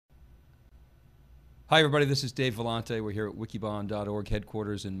Hi everybody, this is Dave Vellante. We're here at wikibon.org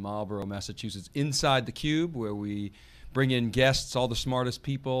headquarters in Marlborough, Massachusetts, inside theCUBE, where we bring in guests, all the smartest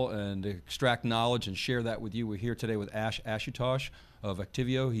people, and extract knowledge and share that with you. We're here today with Ash Ashutosh of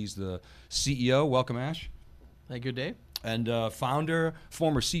Actifio. He's the CEO. Welcome, Ash. Thank you, Dave. And founder,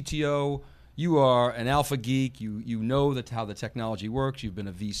 former CTO. You are an alpha geek. You know how the technology works. You've been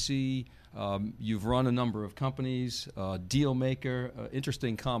a VC. You've run a number of companies, deal maker,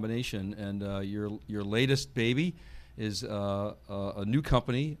 interesting combination, and your latest baby is a new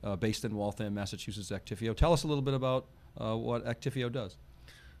company based in Waltham, Massachusetts, Actifio. Tell us a little bit about what Actifio does.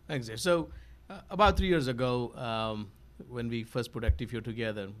 Thanks, Dave. So about 3 years ago, when we first put Actifio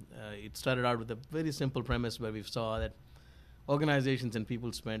together, it started out with a very simple premise where we saw that organizations and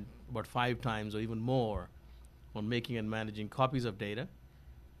people spent about 5 times or even more on making and managing copies of data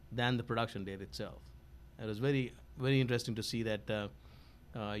than the production data itself. It was very, very interesting to see that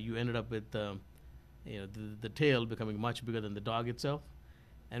you ended up with the tail becoming much bigger than the dog itself.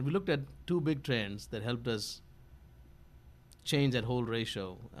 And we looked at 2 big trends that helped us change that whole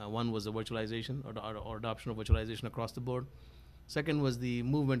ratio. One was the virtualization or adoption of virtualization across the board. Second was the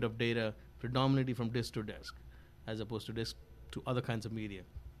movement of data predominantly from disk to disk, as opposed to disk to other kinds of media.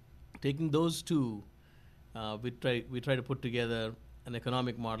 Taking those 2, we try to put together an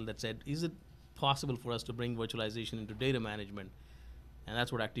economic model that said, is it possible for us to bring virtualization into data management? And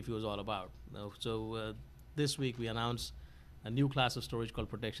that's what Actifio is all about. So this week we announced a new class of storage called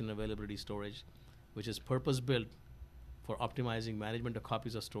protection and availability storage, which is purpose-built for optimizing management of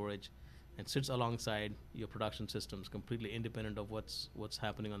copies of storage and sits alongside your production systems, completely independent of what's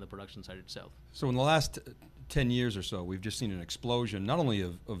happening on the production side itself. So in the last 10 years or so, we've just seen an explosion, not only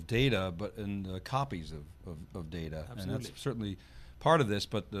of data, but in copies of data. Absolutely. And that's certainly part of this,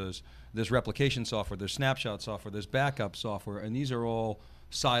 but there's replication software, there's snapshot software, there's backup software, and these are all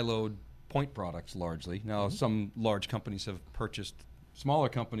siloed point products largely. Now, some large companies have purchased smaller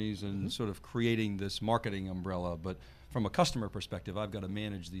companies and sort of creating this marketing umbrella, but from a customer perspective, I've got to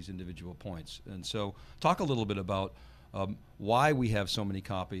manage these individual points. And so talk a little bit about why we have so many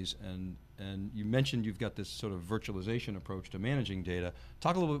copies, and you mentioned you've got this sort of virtualization approach to managing data.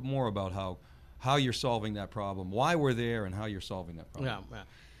 Talk a little bit more about how you're solving that problem, why we're there, and how you're solving that problem. Yeah.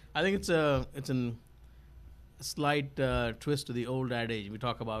 I think it's a slight twist to the old adage. We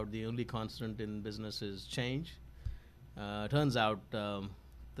talk about the only constant in business is change. Turns out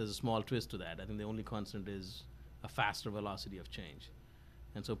there's a small twist to that. I think the only constant is a faster velocity of change.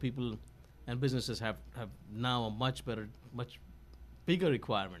 And so people and businesses have now a much bigger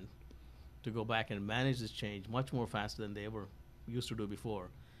requirement to go back and manage this change much more faster than they ever used to do before.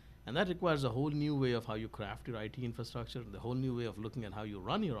 And that requires a whole new way of how you craft your IT infrastructure, the whole new way of looking at how you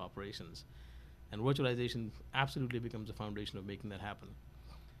run your operations. And virtualization absolutely becomes the foundation of making that happen.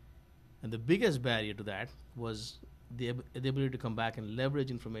 And the biggest barrier to that was the ability to come back and leverage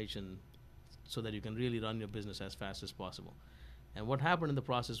information so that you can really run your business as fast as possible. And what happened in the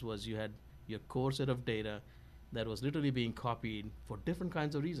process was you had your core set of data that was literally being copied for different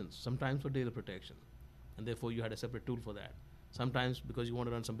kinds of reasons, sometimes for data protection, and therefore you had a separate tool for that. Sometimes because you want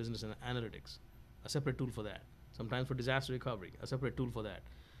to run some business analytics, a separate tool for that. Sometimes for disaster recovery, a separate tool for that.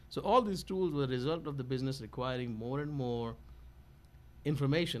 So all these tools were a result of the business requiring more and more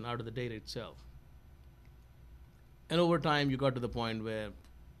information out of the data itself. And over time, you got to the point where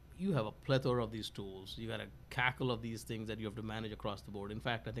you have a plethora of these tools. You got a cackle of these things that you have to manage across the board. In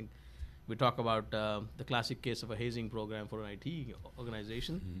fact, I think we talk about the classic case of a hazing program for an IT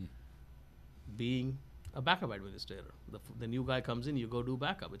organization being a backup administrator. The new guy comes in, you go do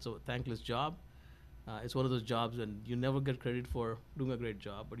backup. It's a thankless job. It's one of those jobs when you never get credit for doing a great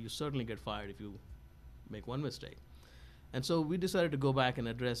job, but you certainly get fired if you make one mistake. And so we decided to go back and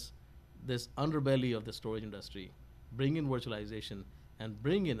address this underbelly of the storage industry, bring in virtualization, and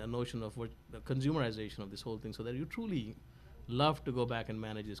bring in a notion of the consumerization of this whole thing so that you truly love to go back and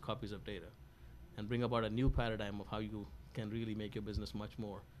manage these copies of data and bring about a new paradigm of how you can really make your business much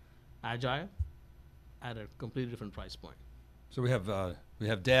more agile at a completely different price point. So we have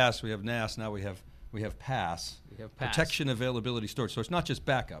DAS, we have NAS, now we have PAS. We have PAS. Protection, availability, storage. So it's not just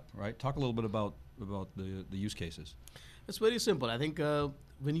backup, right? Talk a little bit about the use cases. It's very simple. I think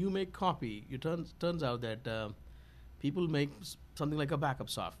when you make copy, it turns out that people make something like a backup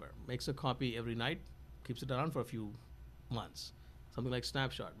software. Makes a copy every night, keeps it around for a few months. Something like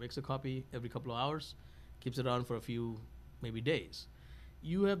Snapshot makes a copy every couple of hours, keeps it around for a few, maybe days.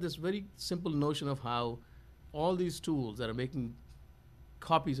 You have this very simple notion of how all these tools that are making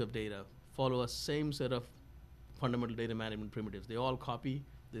copies of data follow a same set of fundamental data management primitives. They all copy,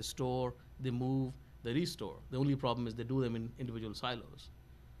 they store, they move, they restore. The only problem is they do them in individual silos.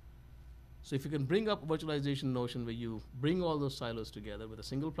 So if you can bring up a virtualization notion where you bring all those silos together with a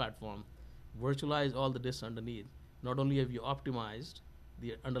single platform, virtualize all the disks underneath, not only have you optimized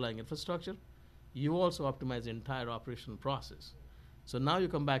the underlying infrastructure, you also optimize the entire operational process. So now you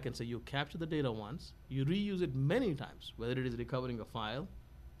come back and say you capture the data once, you reuse it many times, whether it is recovering a file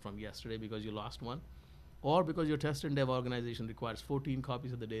from yesterday because you lost one, or because your test and dev organization requires 14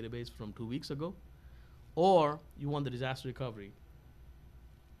 copies of the database from 2 weeks ago, or you want the disaster recovery.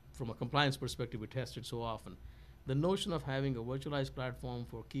 From a compliance perspective, we test it so often. The notion of having a virtualized platform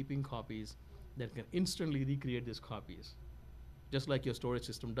for keeping copies that can instantly recreate these copies, just like your storage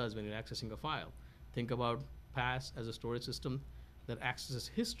system does when you're accessing a file. Think about PAS as a storage system that accesses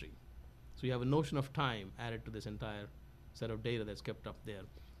history. So you have a notion of time added to this entire set of data that's kept up there.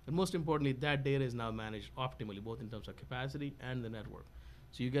 And most importantly, that data is now managed optimally, both in terms of capacity and the network.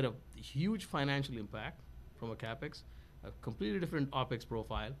 So you get a huge financial impact from a CapEx, a completely different OpEx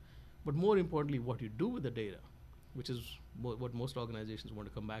profile, but more importantly, what you do with the data, which is what most organizations want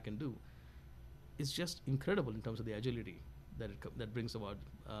to come back and do, is just incredible in terms of the agility that brings about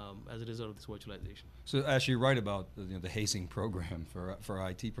as a result of this virtualization. So Ash, you're right about the hazing program for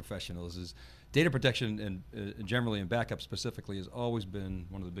IT professionals. Is data protection and generally and backup specifically has always been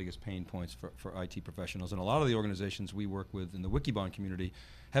one of the biggest pain points for IT professionals. And a lot of the organizations we work with in the Wikibon community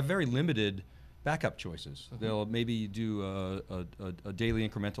have very limited backup choices. Mm-hmm. They'll maybe do a daily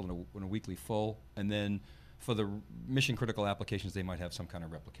incremental and a weekly full, and then for the mission critical applications, they might have some kind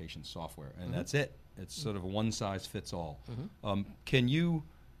of replication software, and that's it. It's sort of a one size fits all. Can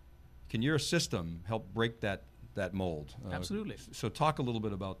your system help break that mold? Absolutely. So talk a little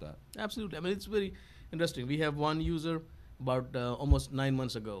bit about that. Absolutely. I mean, it's very interesting. We have one user about almost 9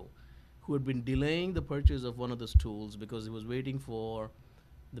 months ago who had been delaying the purchase of one of those tools because he was waiting for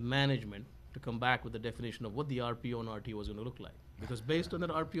the management to come back with the definition of what the RPO and RTO was going to look like. Because based on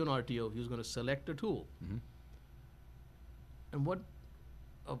that RPO and RTO, he was going to select a tool. And what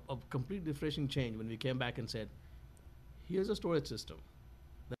a complete refreshing change when we came back and said, here's a storage system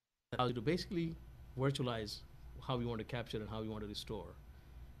that allows you to basically virtualize how you want to capture and how you want to restore.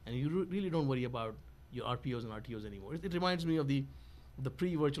 And you really don't worry about your RPOs and RTOs anymore. It reminds me of the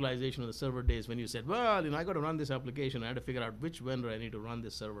pre-virtualization of the server days when you said, well, I got to run this application. I had to figure out which vendor I need to run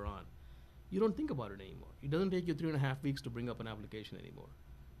this server on. You don't think about it anymore. It doesn't take you 3.5 weeks to bring up an application anymore.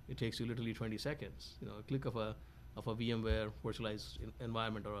 It takes you literally 20 seconds. A click of a VMware virtualized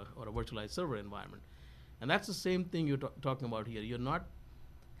environment or a virtualized server environment. And that's the same thing you're talking about here. You're not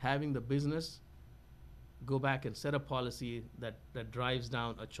having the business go back and set a policy that drives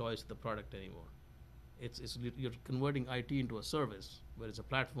down a choice of the product anymore. You're converting IT into a service where it's a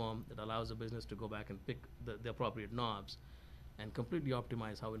platform that allows the business to go back and pick the appropriate knobs and completely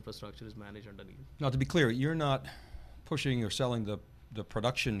optimize how infrastructure is managed underneath. Now, to be clear, you're not pushing or selling the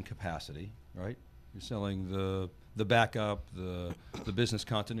production capacity, right? You're selling the backup, the business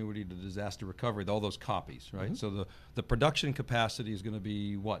continuity, the disaster recovery, all those copies, right? So the production capacity is going to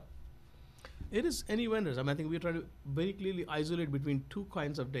be what? It is any vendors. I think we're trying to very clearly isolate between two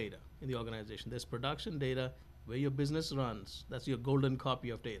kinds of data in the organization. There's production data where your business runs. That's your golden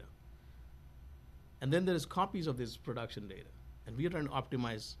copy of data. And then there is copies of this production data. And we are trying to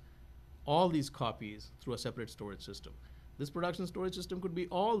optimize all these copies through a separate storage system. This production storage system could be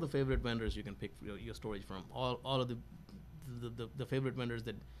all the favorite vendors you can pick your storage from, all of the favorite vendors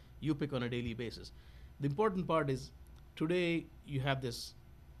that you pick on a daily basis. The important part is today you have this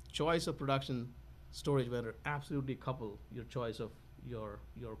choice of production storage vendor absolutely couple your choice of your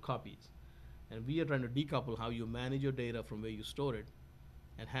copies. And we are trying to decouple how you manage your data from where you store it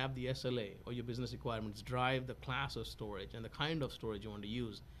and have the SLA or your business requirements drive the class of storage and the kind of storage you want to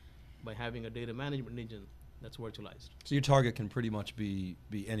use by having a data management engine that's virtualized. So your target can pretty much be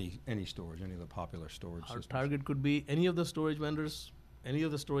any storage, any of the popular storage systems. Our target could be any of the storage vendors, any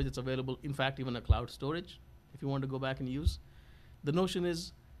of the storage that's available, in fact, even a cloud storage, if you want to go back and use. The notion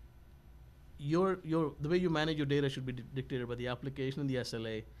is the way you manage your data should be dictated by the application and the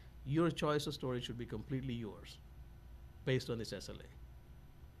SLA. Your choice of storage should be completely yours based on this SLA.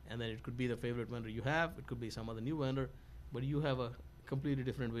 And then it could be the favorite vendor you have, it could be some other new vendor, but you have a completely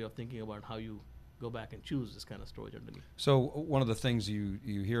different way of thinking about how you go back and choose this kind of storage underneath. So one of the things you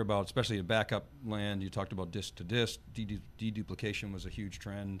hear about, especially in backup land, you talked about disk to disk, deduplication was a huge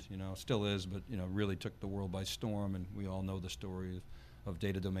trend, still is, but really took the world by storm, and we all know the story of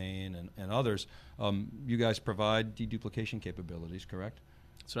Data Domain and others. You guys provide deduplication capabilities, correct?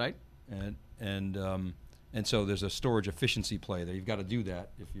 That's right. And so there's a storage efficiency play there. You've got to do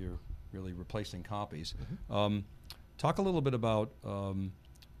that if you're really replacing copies. Talk a little bit about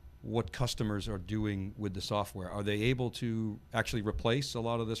what customers are doing with the software. Are they able to actually replace a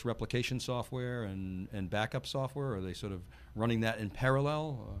lot of this replication software and backup software? Are they sort of running that in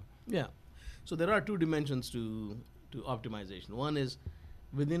parallel? Yeah. So there are two dimensions to optimization. One is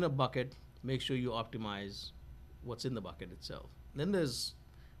within a bucket, make sure you optimize what's in the bucket itself. Then there's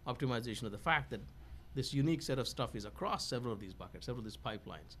optimization of the fact that this unique set of stuff is across several of these buckets, several of these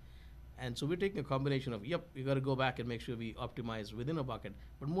pipelines. And so we're taking a combination of, yep, we got to go back and make sure we optimize within a bucket,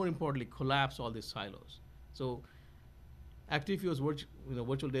 but more importantly, collapse all these silos. So Actifio's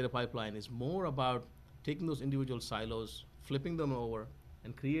virtual data pipeline is more about taking those individual silos, flipping them over,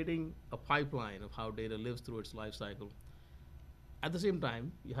 and creating a pipeline of how data lives through its life cycle. At the same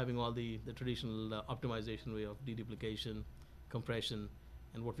time, you're having all the traditional optimization way of deduplication, compression,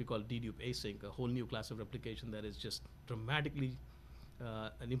 and what we call dedupe async, a whole new class of replication that is just dramatically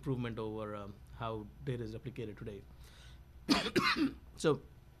an improvement over how data is replicated today. So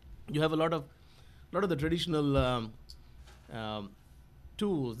you have a lot of the traditional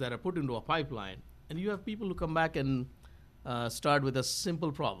tools that are put into a pipeline, and you have people who come back and start with a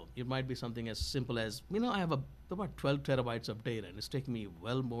simple problem. It might be something as simple as, I have about 12 terabytes of data, and it's taking me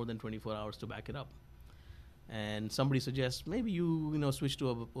well more than 24 hours to back it up. And somebody suggests maybe you switch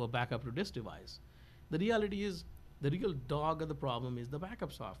to a backup to disk device. The reality is, the real dog of the problem is the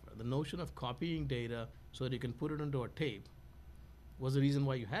backup software. The notion of copying data so that you can put it into a tape was the reason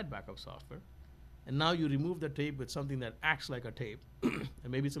why you had backup software. And now you remove the tape with something that acts like a tape, and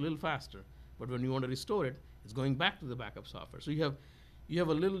maybe it's a little faster, but when you want to restore it, it's going back to the backup software. So you have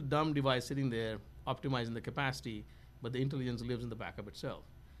a little dumb device sitting there optimizing the capacity, but the intelligence lives in the backup itself.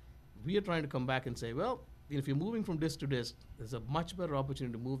 We are trying to come back and say, well, if you're moving from disk to disk, there's a much better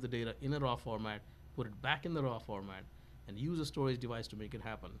opportunity to move the data in a raw format, put it back in the raw format, and use a storage device to make it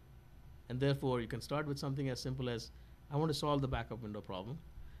happen. And therefore, you can start with something as simple as, I want to solve the backup window problem.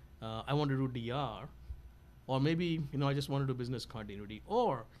 I want to do DR, or maybe I just want to do business continuity.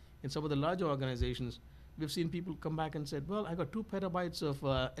 Or in some of the larger organizations, we've seen people come back and said, well, I got 2 petabytes of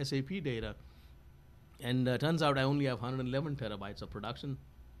SAP data, and turns out I only have 111 terabytes of production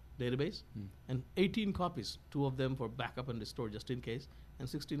database, and 18 copies, 2 of them for backup and restore just in case, and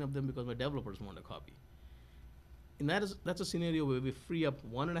 16 of them because my developers want a copy. And that's a scenario where we free up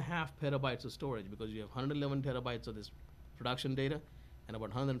 1.5 petabytes of storage because you have 111 terabytes of this production data and about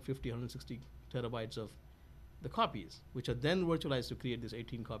 150, 160 terabytes of the copies, which are then virtualized to create these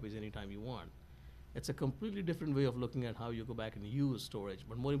 18 copies anytime you want. It's a completely different way of looking at how you go back and use storage,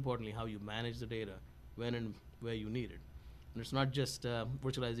 but more importantly, how you manage the data when and where you need it. And it's not just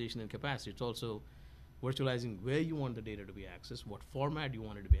virtualization and capacity, it's also virtualizing where you want the data to be accessed, what format you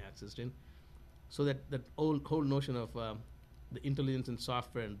want it to be accessed in, so that whole notion of the intelligence in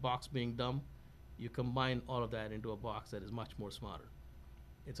software and box being dumb, you combine all of that into a box that is much more smarter.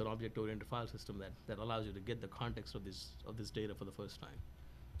 It's an object-oriented file system that allows you to get the context of this data for the first time.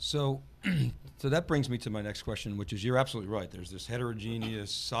 So that brings me to my next question, which is, you're absolutely right. There's this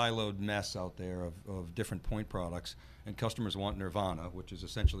heterogeneous, siloed mess out there of different point products, and customers want nirvana, which is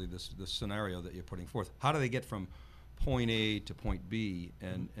essentially this scenario that you're putting forth. How do they get from point A to point B,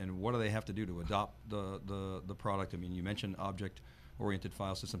 and what do they have to do to adopt the product? I mean, you mentioned object-oriented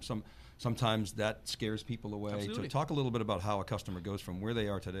file systems. Sometimes that scares people away. Absolutely. So talk a little bit about how a customer goes from where they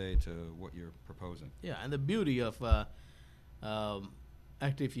are today to what you're proposing. Yeah, and the beauty of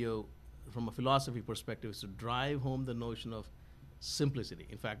Actifio, from a philosophy perspective, is to drive home the notion of simplicity.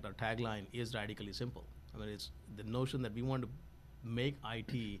 In fact, our tagline is radically simple. I mean, it's the notion that we want to make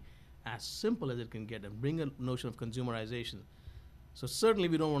IT as simple as it can get and bring a notion of consumerization. So certainly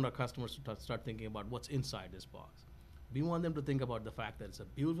we don't want our customers to start thinking about what's inside this box. We want them to think about the fact that it's a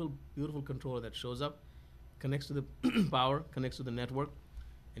beautiful, beautiful controller that shows up, connects to the power, connects to the network,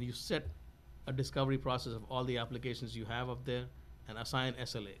 and you set a discovery process of all the applications you have up there and assign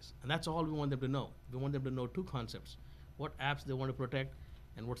SLAs. And that's all we want them to know. We want them to know 2 concepts: what apps they want to protect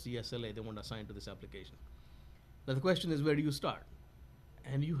and what's the SLA they want to assign to this application. Now the question is, where do you start?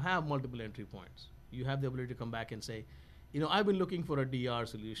 And you have multiple entry points. You have the ability to come back and say, I've been looking for a DR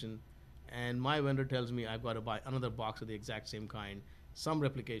solution, and my vendor tells me I've got to buy another box of the exact same kind, some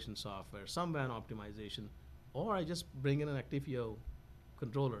replication software, some WAN optimization, or I just bring in an Actifio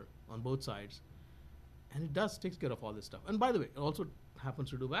controller on both sides, and it takes care of all this stuff. And by the way, it also happens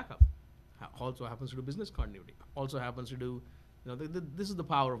to do backup, also happens to do business continuity, also happens to do, this is the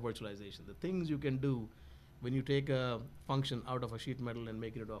power of virtualization. The things you can do when you take a function out of a sheet metal and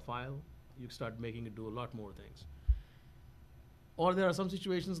make it into a file, you start making it do a lot more things. Or there are some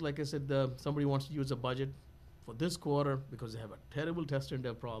situations, like I said, somebody wants to use a budget for this quarter because they have a terrible test and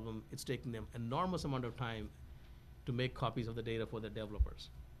dev problem. It's taking them enormous amount of time to make copies of the data for their developers.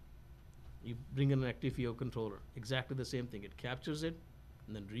 You bring in an Actifio controller, exactly the same thing. It captures it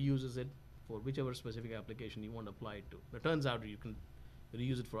and then reuses it for whichever specific application you want to apply it to. It turns out you can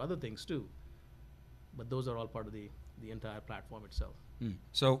reuse it for other things too, but those are all part of the entire platform itself.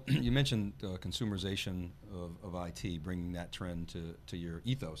 So you mentioned consumerization of IT, bringing that trend to your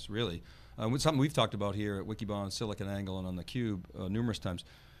ethos, really. With something we've talked about here at Wikibon, SiliconANGLE, and on theCUBE numerous times.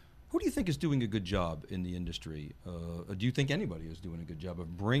 Who do you think is doing a good job in the industry? Do you think anybody is doing a good job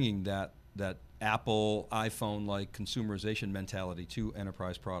of bringing that Apple, iPhone-like consumerization mentality to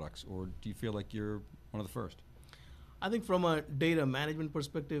enterprise products? Or do you feel like you're one of the first? I think from a data management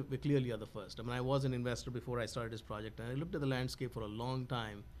perspective, we clearly are the first. I mean, I was an investor before I started this project, and I looked at the landscape for a long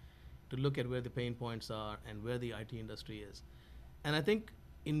time to look at where the pain points are and where the IT industry is. And I think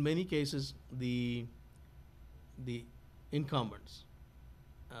in many cases, the incumbents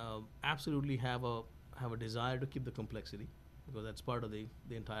absolutely have a desire to keep the complexity, because that's part of the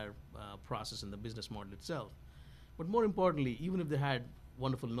entire process and the business model itself. But more importantly, even if they had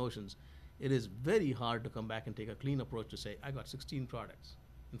wonderful notions, it is very hard to come back and take a clean approach to say, I got 16 products.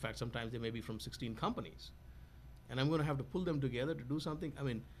 In fact, sometimes they may be from 16 companies. And I'm going to have to pull them together to do something. I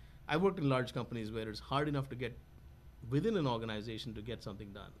mean, I worked in large companies where it's hard enough to get within an organization to get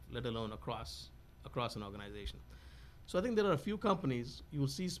something done, let alone across an organization. So I think there are a few companies you will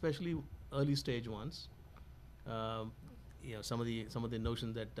see, especially early stage ones. Some of the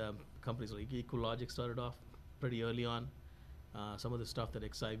notions that companies like Ecologic started off pretty early on. Some of the stuff that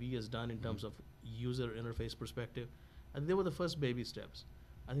XIV has done in terms of user interface perspective, I think they were the first baby steps.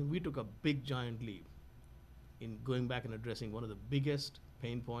 I think we took a big giant leap in going back and addressing one of the biggest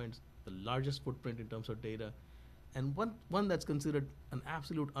pain points, the largest footprint in terms of data, and one that's considered an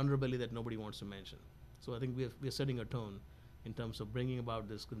absolute underbelly that nobody wants to mention. So I think we're setting a tone in terms of bringing about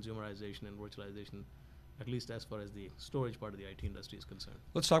this consumerization and virtualization, at least as far as the storage part of the IT industry is concerned.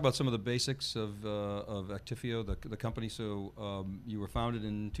 Let's talk about some of the basics of Actifio, the company. So you were founded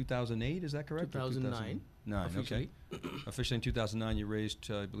in 2008, is that correct? 2009. Okay. Officially in 2009, you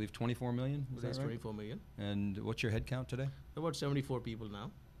raised, I believe, 24 million. We raised 24 million. And what's your head count today? About 74 people now.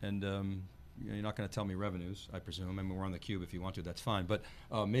 And you're not going to tell me revenues, I presume. I mean, we're on theCUBE. If you want to, that's fine. But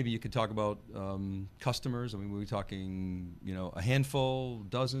maybe you could talk about customers. I mean, we're talking, a handful,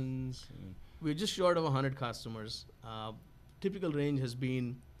 dozens. We're just short of 100 customers. Typical range has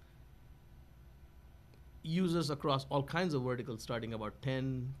been users across all kinds of verticals, starting about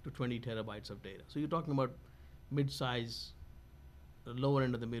 10 to 20 terabytes of data. So you're talking about mid-size, lower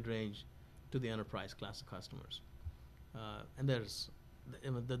end of the mid-range, to the enterprise class of customers. And there's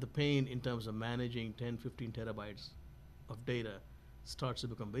the pain in terms of managing 10, 15 terabytes of data starts to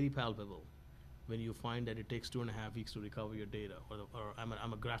become very palpable when you find that it takes 2.5 weeks to recover your data, or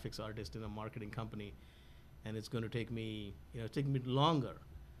I'm a graphics artist in a marketing company, and it's going to take me, longer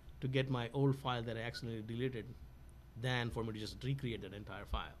to get my old file that I accidentally deleted than for me to just recreate that entire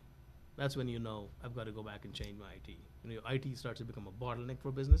file. That's when I've got to go back and change my IT. When your IT starts to become a bottleneck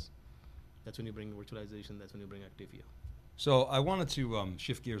for business, that's when you bring virtualization, that's when you bring Actifio. So I wanted to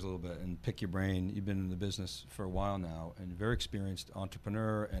shift gears a little bit and pick your brain. You've been in the business for a while now, and very experienced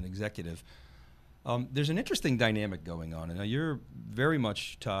entrepreneur and executive. There's an interesting dynamic going on, and now you're very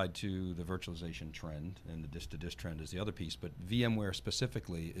much tied to the virtualization trend, and the disk-to-disk trend is the other piece, but VMware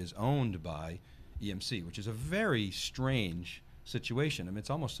specifically is owned by EMC, which is a very strange situation. I mean, it's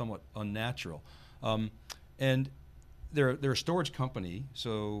almost somewhat unnatural. And they're a storage company,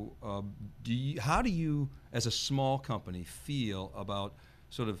 so how do you, as a small company, feel about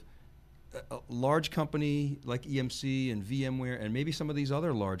sort of a large company like EMC and VMware, and maybe some of these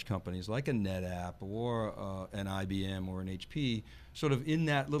other large companies like a NetApp or an IBM or an HP, sort of in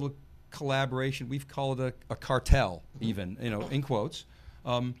that little collaboration? We've called it a cartel, even, in quotes.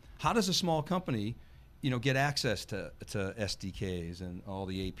 How does a small company, get access to SDKs and all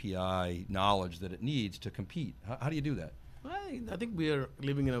the API knowledge that it needs to compete? How do you do that? Well, I think we are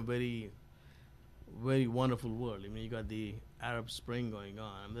living in a very, very wonderful world. I mean, you got the Arab Spring going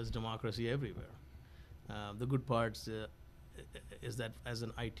on, and there's democracy everywhere. The good part is that as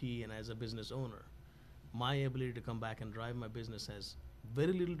an IT and as a business owner, my ability to come back and drive my business has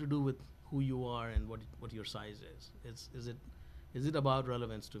very little to do with who you are and what your size is. Is it about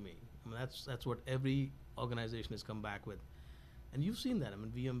relevance to me? I mean, that's what every organization has come back with. And you've seen that. I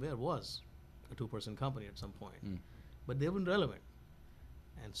mean, VMware was a 2-person company at some point, but they weren't relevant.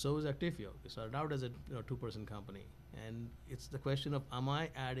 And so is Actifio. We started out as a 2-person company, and it's the question of, am I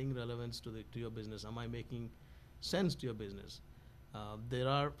adding relevance to your business? Am I making sense to your business? There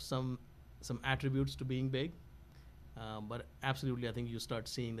are some attributes to being big, but absolutely, I think you start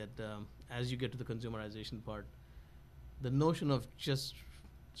seeing that as you get to the consumerization part, the notion of just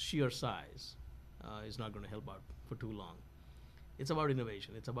sheer size is not going to help out for too long. It's about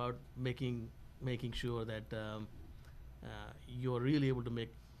innovation. It's about making sure that you're really able to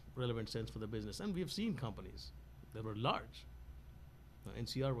make relevant sense for the business. And we've seen companies that were large.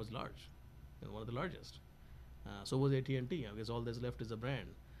 NCR was large, and one of the largest. So was AT&T. I guess all that's left is a brand.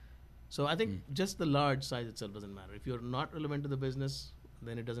 So I think just the large size itself doesn't matter. If you're not relevant to the business,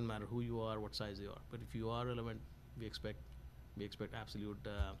 then it doesn't matter who you are, what size you are. But if you are relevant, we expect absolute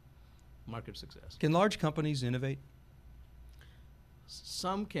market success. Can large companies innovate?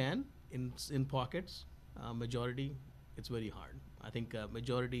 Some can in pockets. Majority, it's very hard. I think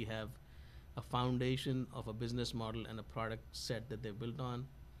majority have a foundation of a business model and a product set that they've built on,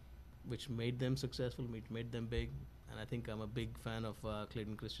 which made them successful, made them big. And I think I'm a big fan of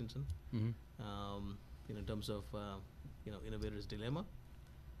Clayton Christensen, in terms of innovator's dilemma.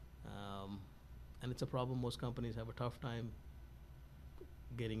 And it's a problem most companies have a tough time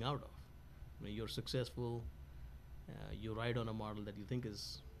getting out of. I mean, you're successful, you ride on a model that you think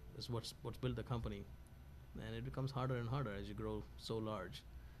is what's built the company, and it becomes harder and harder as you grow so large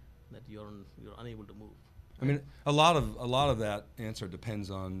that you're unable to move. I mean, a lot of that answer depends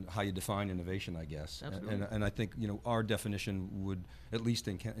on how you define innovation, I guess. Absolutely. And I think our definition would at least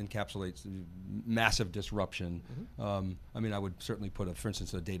encapsulate massive disruption. I mean, I would certainly put, for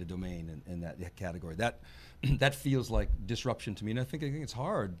instance, a data domain in that category. That feels like disruption to me, and I think it's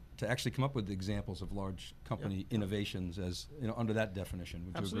hard to actually come up with examples of large company innovations as under that definition.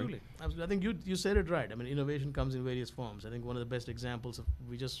 Would you agree? Absolutely. I think you said it right. I mean, innovation comes in various forms. I think one of the best examples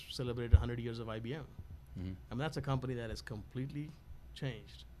we just celebrated 100 years of IBM. I mean, that's a company that has completely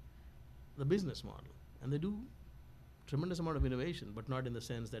changed the business model, and they do tremendous amount of innovation, but not in the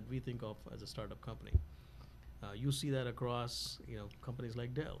sense that we think of as a startup company. You see that across companies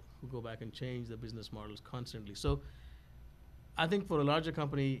like Dell, who go back and change their business models constantly. So I think for a larger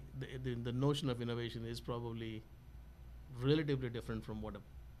company, the notion of innovation is probably relatively different from what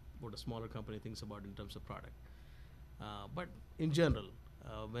a smaller company thinks about in terms of product. But in general,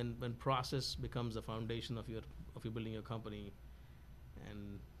 when process becomes the foundation of you building your company,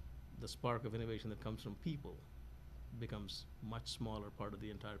 and the spark of innovation that comes from people becomes much smaller part of the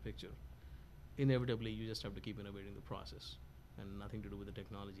entire picture, inevitably you just have to keep innovating the process, and nothing to do with the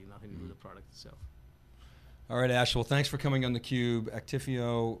technology, nothing to do with the product itself. All right, Ash, well, thanks for coming on theCUBE.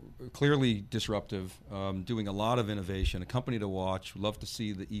 Actifio, clearly disruptive, doing a lot of innovation, a company to watch. Love to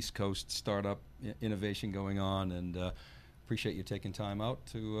see the East Coast startup innovation going on, and appreciate you taking time out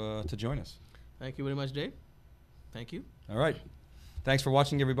to join us. Thank you very much, Dave. Thank you. All right. Thanks for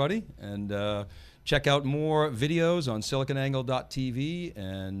watching, everybody. And check out more videos on siliconangle.tv,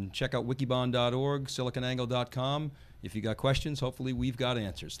 and check out wikibon.org, siliconangle.com. If you got questions, hopefully we've got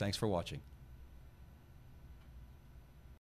answers. Thanks for watching.